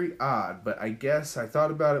is very odd, but I guess I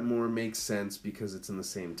thought about it more, makes sense because it's in the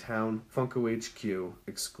same town. Funko HQ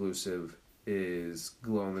exclusive is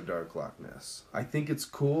glow-in-the-dark Loch Ness. I think it's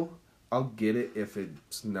cool. I'll get it if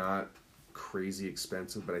it's not crazy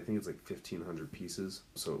expensive, but I think it's like 1,500 pieces,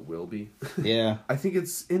 so it will be. Yeah. I think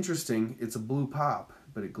it's interesting. It's a blue pop,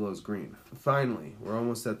 but it glows green. Finally, we're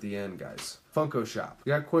almost at the end, guys. Funko Shop. We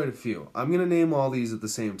got quite a few. I'm going to name all these at the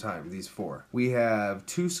same time, these 4. We have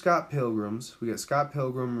 2 Scott Pilgrims. We got Scott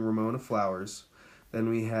Pilgrim and Ramona Flowers. Then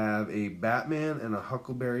we have a Batman and a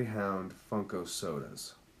Huckleberry Hound Funko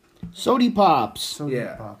Sodas. Sody Pops. Sody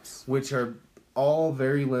Pops. Which are all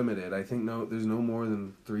very limited. I think there's no more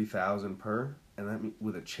than 3,000 per. And that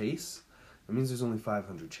with a chase, that means there's only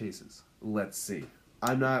 500 chases. Let's see.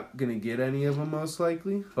 I'm not going to get any of them most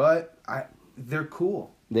likely, but they're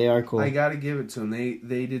cool. They are cool. I gotta give it to them.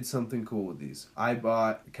 They did something cool with these. I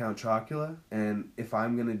bought Count Chocula, and if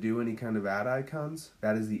I'm gonna do any kind of ad icons,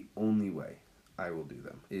 that is the only way I will do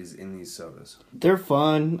them, is in these sodas. They're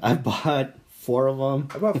fun. I bought 4 of them.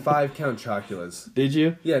 I bought 5 Count Choculas. Did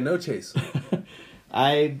you? Yeah, no chase.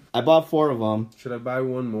 I bought 4 of them. Should I buy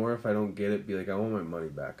one more if I don't get it? Be like, I want my money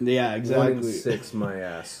back. Yeah, exactly. 1 in 6, my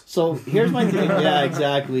ass. So here's my thing. Yeah,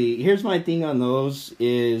 exactly. Here's my thing on those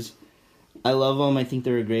is, I love them. I think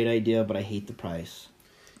they're a great idea, but I hate the price.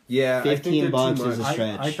 Yeah, $15 is a I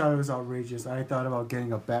stretch. thought it was outrageous. I thought about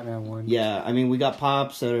getting a Batman one. Yeah, I mean, we got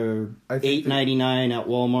pops that are $8.99 at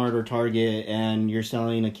Walmart or Target, and you're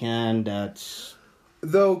selling a can that's...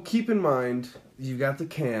 Though, keep in mind, you got the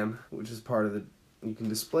can, which is part of the... You can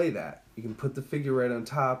display that. You can put the figure right on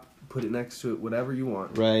top, put it next to it, whatever you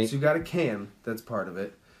want. Right. So you got a can, that's part of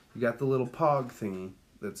it. You got the little pog thingy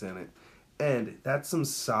that's in it. And that's some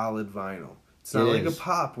solid vinyl. It's not like a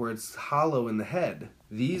pop where it's hollow in the head.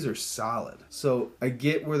 These are solid. So I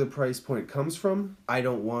get where the price point comes from. I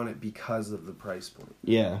don't want it because of the price point.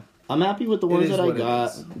 Yeah. I'm happy with the ones that I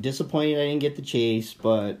got. Disappointed I didn't get the chase,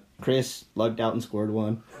 but Chris lucked out and scored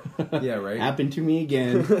one. Yeah, right? Happened to me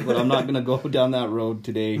again, but I'm not going to go down that road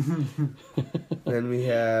today. Then we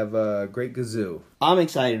have Great Gazoo. I'm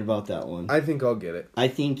excited about that one. I think I'll get it. I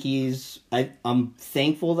think I'm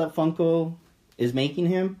thankful that Funko is making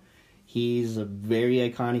him. He's a very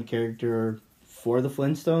iconic character for the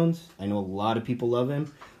Flintstones. I know a lot of people love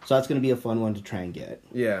him. So that's going to be a fun one to try and get.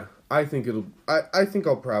 Yeah. I think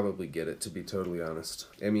I'll probably get it, to be totally honest.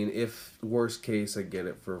 I mean, if worst case, I get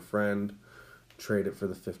it for a friend, trade it for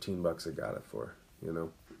the $15 I got it for, you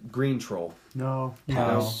know. Green Troll. No.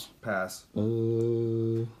 Pass. Pass.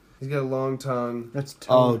 Uh, He's got a long tongue. That's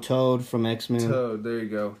Toad. Oh, Toad from X-Men. Toad, there you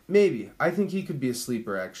go. Maybe. I think he could be a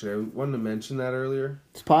sleeper, actually. I wanted to mention that earlier.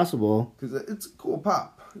 It's possible. Because it's a cool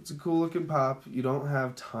pop. It's a cool looking pop. You don't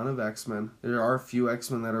have a ton of X-Men. There are a few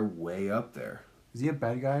X-Men that are way up there. Is he a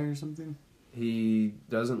bad guy or something? He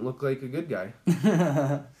doesn't look like a good guy.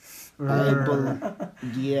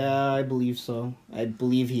 I believe so. I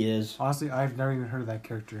believe he is. Honestly, I've never even heard of that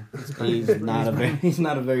character. He's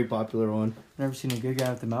not a very popular one. Never seen a good guy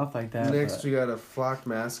with the mouth like that. Next, we got a flocked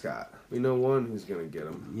mascot. We know one who's going to get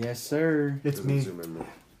him. Yes, sir. It's me.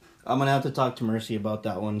 I'm going to have to talk to Mercy about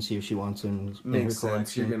that one and see if she wants him in her Makes sense.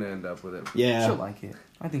 collection. You're going to end up with it. Yeah. She'll like it.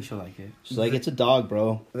 I think she'll like it. She's like, it's a dog,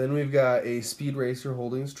 bro. Then we've got a Speed Racer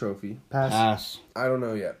holding his trophy. Pass. I don't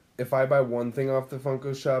know yet. If I buy one thing off the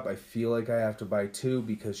Funko shop, I feel like I have to buy 2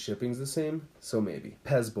 because shipping's the same. So maybe.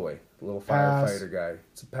 Pez Boy. A little Pass. firefighter guy.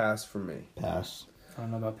 It's a pass for me. Pass. I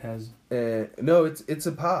don't know about Pez. No, it's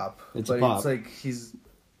a pop. It's but a pop. It's like he's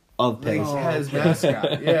Of like Pez. his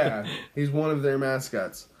mascot. Yeah, he's one of their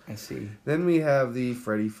mascots. I see. Then we have the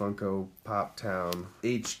Freddy Funko Pop Town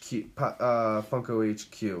HQ, Funko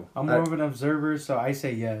HQ. I'm more of an observer, so I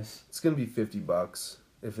say yes. It's gonna be $50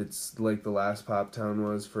 if it's like the last Pop Town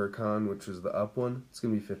was for a con, which was the up one. It's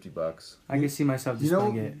gonna be $50. I can see myself just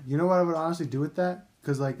playing it. You know what I would honestly do with that?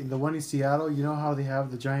 Because like the one in Seattle, you know how they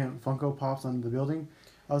have the giant Funko Pops on the building?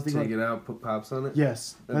 I was thinking, Take it out, put pops on it.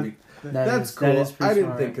 yes, That's cool. That is pretty I didn't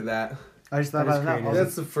smart. think of that. I just thought That is about that. I was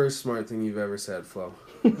That's the first smart thing you've ever said, Flo.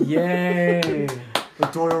 Yay! like, the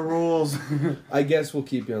Doyle rules. I guess we'll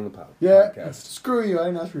keep you on the Yeah, podcast. screw you. I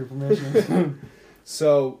didn't ask for your permission.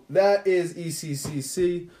 So that is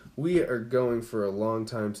ECCC. We are going for a long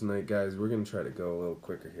time tonight, guys. We're going to try to go a little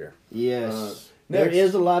quicker here. Yes. There Next.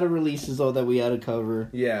 is a lot of releases, though, that we had to cover.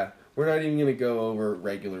 Yeah, we're not even going to go over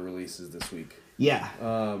regular releases this week.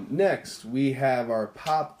 Yeah. Next, we have our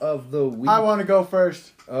Pop of the Week. I want to go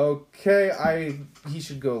first. Okay, he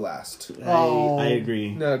should go last. I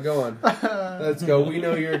agree. No, go on. Let's go. We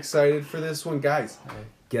know you're excited for this one. Guys,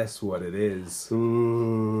 guess what it is?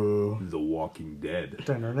 Ooh. The Walking Dead.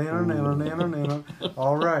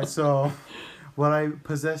 All right, so what I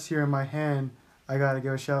possess here in my hand, I got to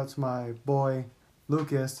give a shout out to my boy,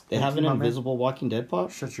 Lucas. They have an My man- invisible Walking Dead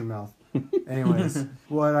pop? Shut your mouth. Anyways,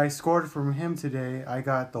 what I scored from him today, I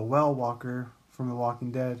got the Well Walker from The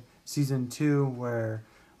Walking Dead Season 2, where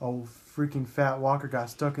a freaking fat walker got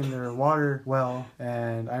stuck in their water well,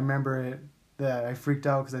 and I remember that I freaked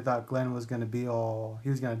out because I thought Glenn was going to he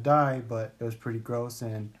was going to die, but it was pretty gross,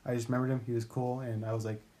 and I just remembered him, he was cool, and I was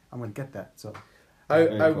like, I'm going to get that, so. I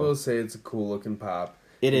Very cool. will say it's a cool looking pop.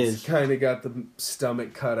 It's kind of got the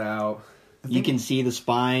stomach cut out. You can see the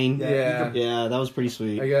spine. Yeah. Yeah, that was pretty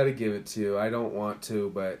sweet. I gotta give it to you. I don't want to,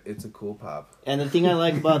 but it's a cool pop. And the thing I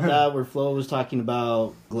like about that, where Flo was talking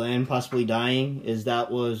about Glenn possibly dying, is that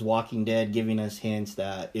was Walking Dead giving us hints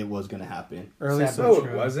that it was going to happen. Early Sad No, but it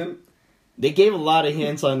true. wasn't. They gave a lot of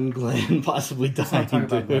hints on Glenn possibly Let's dying. not talk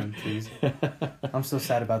about dude. Glenn, please. I'm so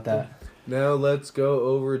sad about that. Now let's go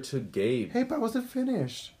over to Gabe. Hey, but I wasn't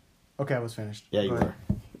finished. Okay, I was finished. Yeah, you Go ahead.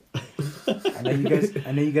 were. I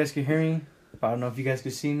know you guys can hear me, but I don't know if you guys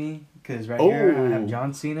can see me, because right here I have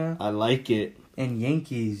John Cena I like it. and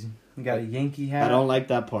Yankees. We got a Yankee hat. I don't like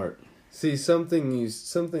that part. See, some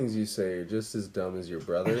things you say are just as dumb as your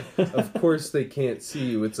brother. Of course they can't see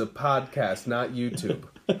you. It's a podcast, not YouTube.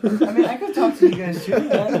 I mean, I could talk to you guys too,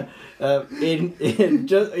 man. In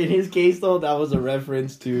his case though, that was a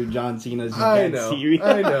reference to John Cena's You I Can't know. See Me.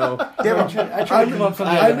 I know. I tried to come up with something.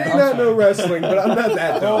 I may not know wrestling, but I'm not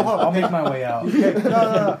that dumb. I'll make my way out. Hey,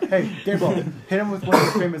 no. Hey, Gabriel, hit him with one of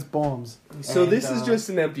your famous bombs. So And, this is just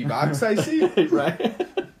an empty box, I see. Right?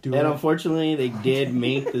 Do And it. unfortunately, they did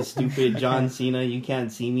make the stupid John Cena "You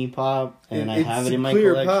Can't See Me" pop, and I It's have it a in my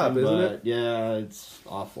clear collection. pop, isn't but it? yeah, it's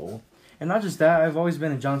awful. And not just that, I've always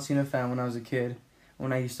been a John Cena fan when I was a kid.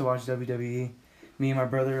 When I used to watch WWE, me and my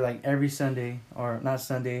brother, like every Sunday, or not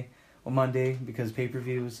Sunday, or Monday, because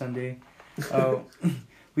pay-per-view was Sunday.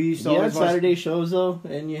 We used to You had always watch. Saturday shows though,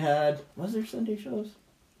 and you had was there Sunday shows?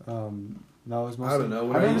 No, it was mostly. I don't know.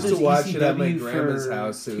 When I I, remember used to this watch it at my ECW grandma's for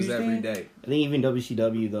house, it was Tuesday? every day. I think even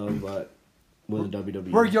WCW though, but was WWE.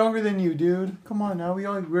 We're younger than you, dude. Come on now.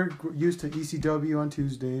 We're used to ECW on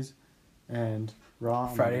Tuesdays, and Raw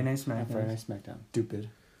on Friday Night Monday, SmackDown. and Friday Night SmackDown. Stupid.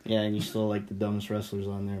 Yeah, and you still like the dumbest wrestlers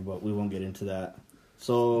on there, but we won't get into that.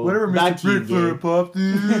 So Whatever, back Mr. to you, Ric Flair Gabe. pop,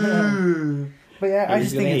 dude. But yeah, I He's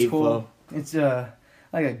just gonna think it's hate cool. Flo. It's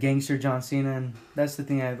like a gangster John Cena, and that's the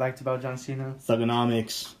thing I liked about John Cena.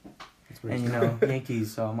 Thugonomics. And you know,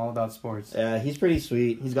 Yankees, so I'm all about sports. Yeah, he's pretty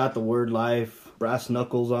sweet. He's got the word life, brass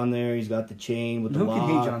knuckles on there. He's got the chain with the Who lock. can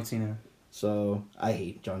hate John Cena? So I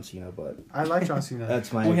hate John Cena, but I like John Cena.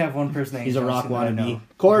 that's my. We have one person that He's hates a John rock Cena that I wannabe. know.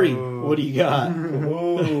 Corey, Ooh. what do you got?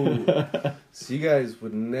 Whoa. So you guys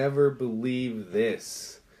would never believe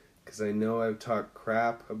this, because I know I've talked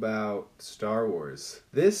crap about Star Wars.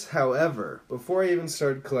 This, however, before I even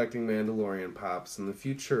started collecting Mandalorian pops and the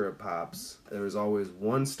Futura pops, there was always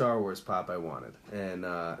one Star Wars pop I wanted, and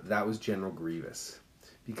that was General Grievous.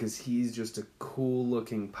 Because he's just a cool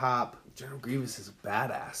looking pop. General Grievous is a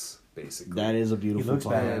badass, basically. That is a beautiful looks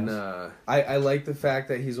pop. badass. And I like the fact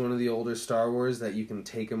that he's one of the older Star Wars that you can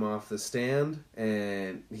take him off the stand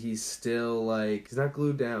and he's still like, he's not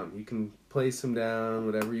glued down. You can place him down,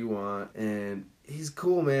 whatever you want. And he's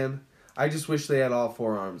cool, man. I just wish they had all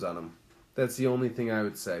four arms on him. That's the only thing I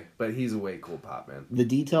would say. But he's a way cool pop, man. The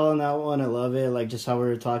detail on that one, I love it. Like, just how we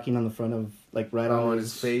were talking on the front of, like, right on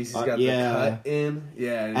his face. He's got the cut in.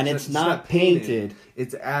 Yeah. And it's not painted.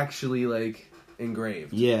 It's actually, like,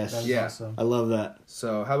 engraved. Yes. That's Yeah. awesome. I love that.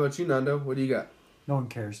 So, how about you, Nando? What do you got? No one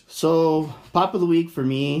cares. So, pop of the week for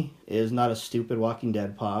me is not a stupid Walking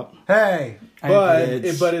Dead pop. Hey! But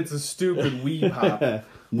It's- it's a stupid wee pop.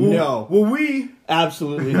 No. Well, we.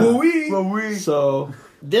 Absolutely Well, not. we. So,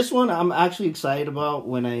 this one I'm actually excited about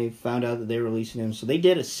when I found out that they were releasing him. So, they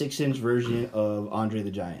did a 6-inch version of Andre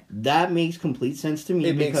the Giant. That makes complete sense to me.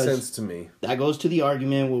 It makes because sense to me. that goes to the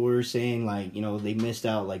argument where we were saying, like, you know, they missed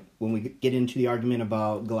out, like, when we get into the argument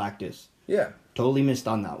about Galactus. Yeah. Totally missed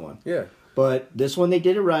on that one. Yeah. But this one, they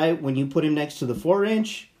did it right. When you put him next to the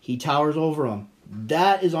 4-inch, he towers over him.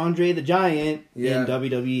 That is Andre the Giant Yeah. in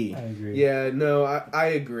WWE. I agree. Yeah, no, I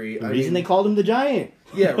agree. The reason they called him the Giant.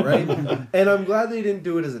 Yeah, right? And I'm glad they didn't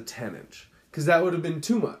do it as a 10-inch. Because that would have been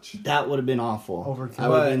too much. That would have been awful. Overkill. I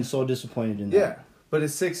would have But- been so disappointed in that. Yeah. But a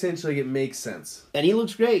 6-inch, like, it makes sense. And he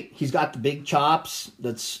looks great. He's got the big chops.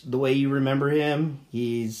 That's the way you remember him.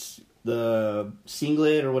 He's the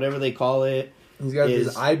singlet or whatever they call it. He's got Is-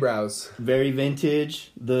 his eyebrows. Very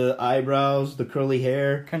vintage. The eyebrows, the curly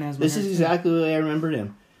hair. Kinda has my This hair is too. exactly the way I remembered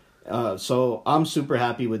him. So I'm super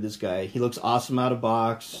happy with this guy. He looks awesome out of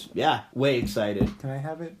box. Yeah, way excited. Can I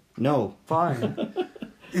have it? No. Fine.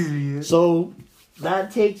 Idiot. So that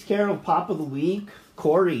takes care of Pop of the Week.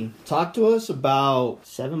 Corey, talk to us about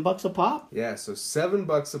 $7 a pop. Yeah, so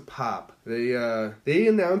 $7 a pop. They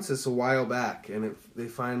announced this a while back, and they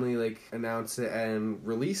finally like announced it and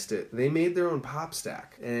released it. They made their own pop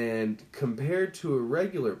stack, and compared to a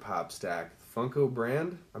regular pop stack, Funko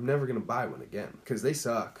brand, I'm never gonna buy one again because they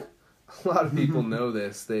suck. A lot of people know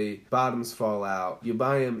this. They bottoms fall out. You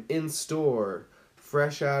buy them in store,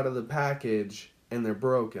 fresh out of the package, and they're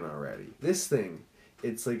broken already. This thing.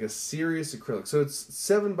 It's like a serious acrylic. So it's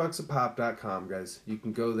 $7apop.com, guys. You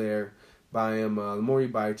can go there, buy them. The more you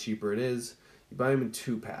buy, cheaper it is. You buy them in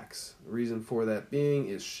 2-packs. The reason for that being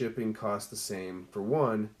is shipping costs the same for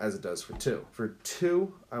 1 as it does for 2. For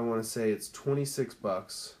 2, I want to say it's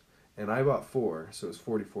 $26, and I bought 4, so it's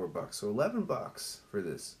 $44. So $11 for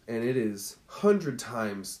this, and it is 100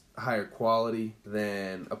 times higher quality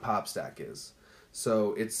than a pop stack is.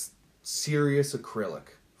 So it's serious acrylic.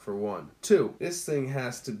 For 1. 2, this thing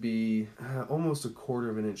has to be almost 1/4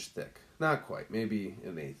 of an inch thick. Not quite, maybe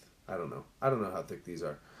 1/8. I don't know. I don't know how thick these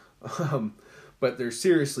are. But they're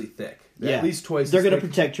seriously thick. They're at least twice They're as going to thick.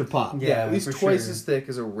 protect your pop. Yeah, at least for twice sure. as thick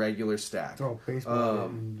as a regular stack. Throw a baseball at it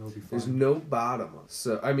and it'll be fine. There's no bottom.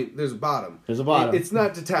 So, I mean, there's a bottom. There's a bottom. It's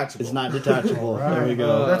not detachable. It's not detachable. Right. There we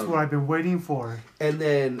go. That's what I've been waiting for. And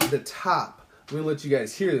then the top. I'm going to let you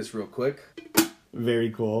guys hear this real quick. Very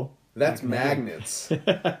cool. That's magnets.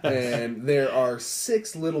 And there are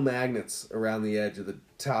 6 little magnets around the edge of the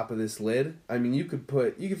top of this lid. I mean, you could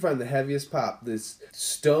find the heaviest pop, this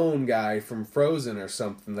stone guy from Frozen or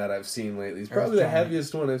something that I've seen lately. He's probably the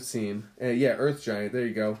heaviest one I've seen. Yeah, Earth Giant, there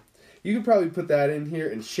you go. You could probably put that in here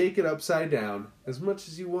and shake it upside down as much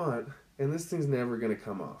as you want, and this thing's never going to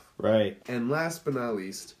come off. Right. And last but not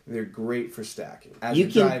least, they're great for stacking. As You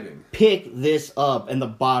you're can driving. pick this up and the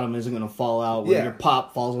bottom isn't going to fall out when Yeah. your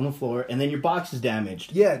pop falls on the floor and then your box is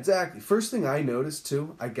damaged. Yeah, exactly. First thing I noticed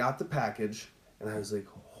too, I got the package and I was like,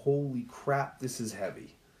 holy crap, this is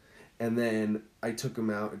heavy. And then I took them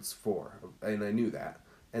out, it's 4, and I knew that.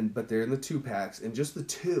 But they're in the 2-packs, and just the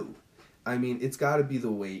 2, I mean, it's got to be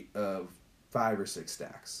the weight of 5 or 6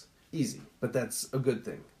 stacks. Easy. But that's a good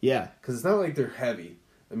thing. Yeah. Because it's not like they're heavy.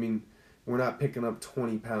 I mean, we're not picking up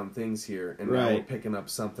 20-pound things here, and now we're Right. picking up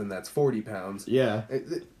something that's 40 pounds. Yeah.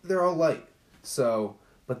 They're all light. So,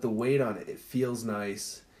 but the weight on it, it feels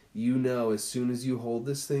nice. You know, as soon as you hold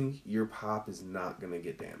this thing, your pop is not going to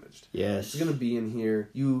get damaged. Yes. It's going to be in here.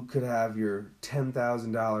 You could have your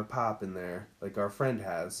 $10,000 pop in there, like our friend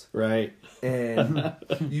has, Right. and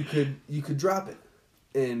you could drop it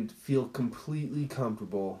and feel completely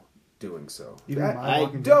comfortable doing so. Even That- my I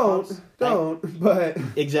Walking Dead pops? but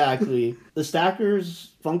Exactly. The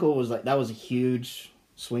Stackers Funko was like, that was a huge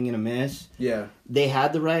swing and a miss. yeah, They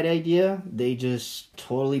had the right idea. They just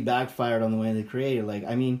totally backfired on the way they created. Like,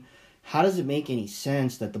 I mean, how does it make any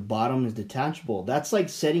sense that the bottom is detachable? That's like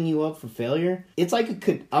setting you up for failure. It's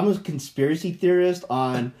like I'm a conspiracy theorist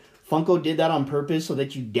on Funko did that on purpose so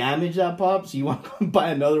that you damage that pop, so you want to buy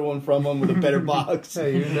another one from them with a better box.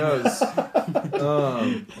 hey, who knows?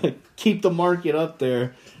 Keep the market up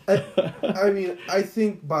there. I mean, I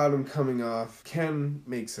think bottom coming off can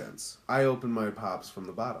make sense. I open my pops from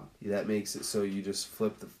the bottom. That makes it so you just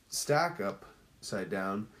flip the stack upside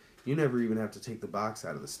down. You never even have to take the box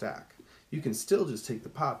out of the stack. you can still just take the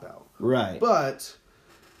pop out. Right. But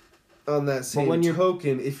on that same when you're-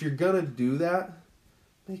 token, if you're gonna do that,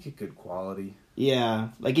 make it good quality. Yeah,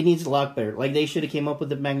 like it needs a lot better. Like they should have came up with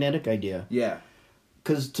the magnetic idea. Yeah.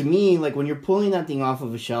 Because to me, like when you're pulling that thing off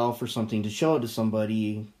of a shelf or something to show it to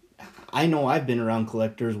somebody, I know I've been around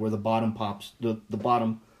collectors where the bottom pops, the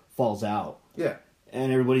bottom falls out. Yeah.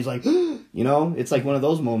 And everybody's like, you know, it's like one of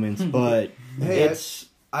those moments. But Hey, it's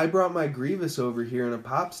I brought my Grievous over here in a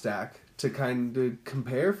pop stack to kind of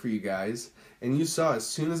compare for you guys, and you saw as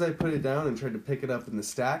soon as I put it down and tried to pick it up in the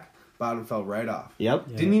stack, bottom fell right off. yep,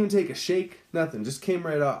 Yeah. Didn't even take a shake, nothing, just came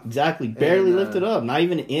right off. exactly. Barely And, lifted up, not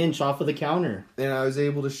even an inch off of the counter. And I was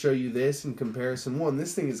able to show you this in comparison. One,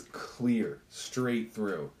 this thing is clear, straight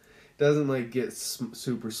through. Doesn't like get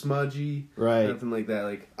super smudgy, Right. nothing like that.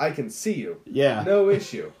 Like I can see you, Yeah. no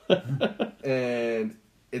issue, and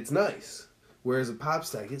it's nice. Whereas a pop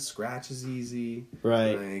stack, it scratches easy.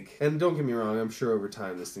 Right. Like, and don't get me wrong, I'm sure over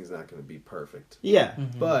time this thing's not going to be perfect, Yeah.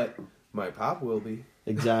 but my pop will be.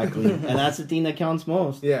 Exactly. And that's the thing that counts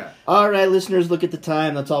most. Yeah. All right, listeners, look at the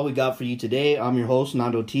time. That's all we got for you today. I'm your host,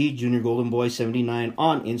 Nando T, Junior Golden Boy 79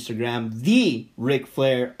 on Instagram, the Ric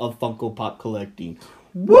Flair of Funko Pop collecting.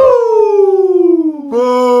 Woo!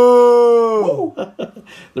 Woo!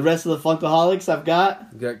 The rest of the Funkaholics I've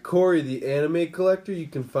got. We got Corey, the anime collector. You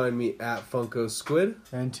can find me at Funko Squid.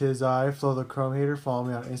 And 'tis I, Flo the Chrome Hater. Follow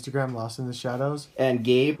me on Instagram, Lost in the Shadows. And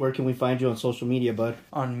Gabe, where can we find you on social media, bud?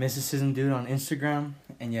 On Mysticism Dude on Instagram.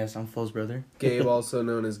 And yes, I'm Flo's brother. Gabe, also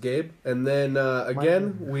known as Gabe. And then,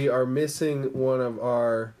 again, we are missing one of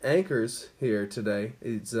our anchors here today.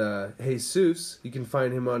 It's Jesus. You can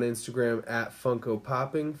find him on Instagram at Funko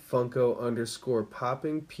Popping,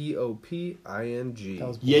 Funko_popping, POPING. That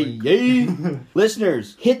was Yay, boring. yay!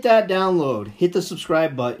 Listeners, hit that download, hit the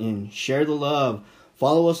subscribe button, share the love,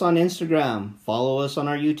 follow us on Instagram, follow us on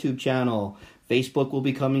our YouTube channel. Facebook will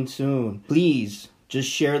be coming soon. Please, just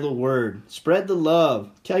share the word, spread the love,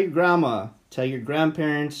 tell your grandma, tell your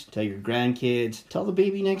grandparents, tell your grandkids, tell the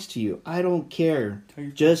baby next to you. I don't care.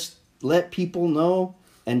 Just let people know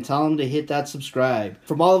and tell them to hit that subscribe.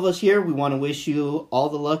 From all of us here, we want to wish you all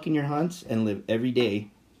the luck in your hunts and live every day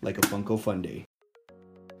like a Funko Fun Day.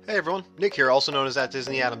 Hey everyone, Nick here, also known as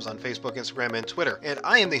 @DisneyAdams on Facebook, Instagram, and Twitter, and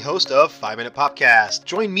I am the host of 5 Minute Popcast.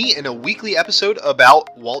 Join me in a weekly episode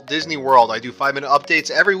about Walt Disney World. I do 5-minute updates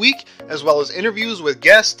every week, as well as interviews with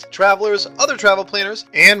guests, travelers, other travel planners,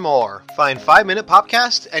 and more. Find 5 Minute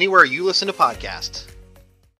Popcast anywhere you listen to podcasts.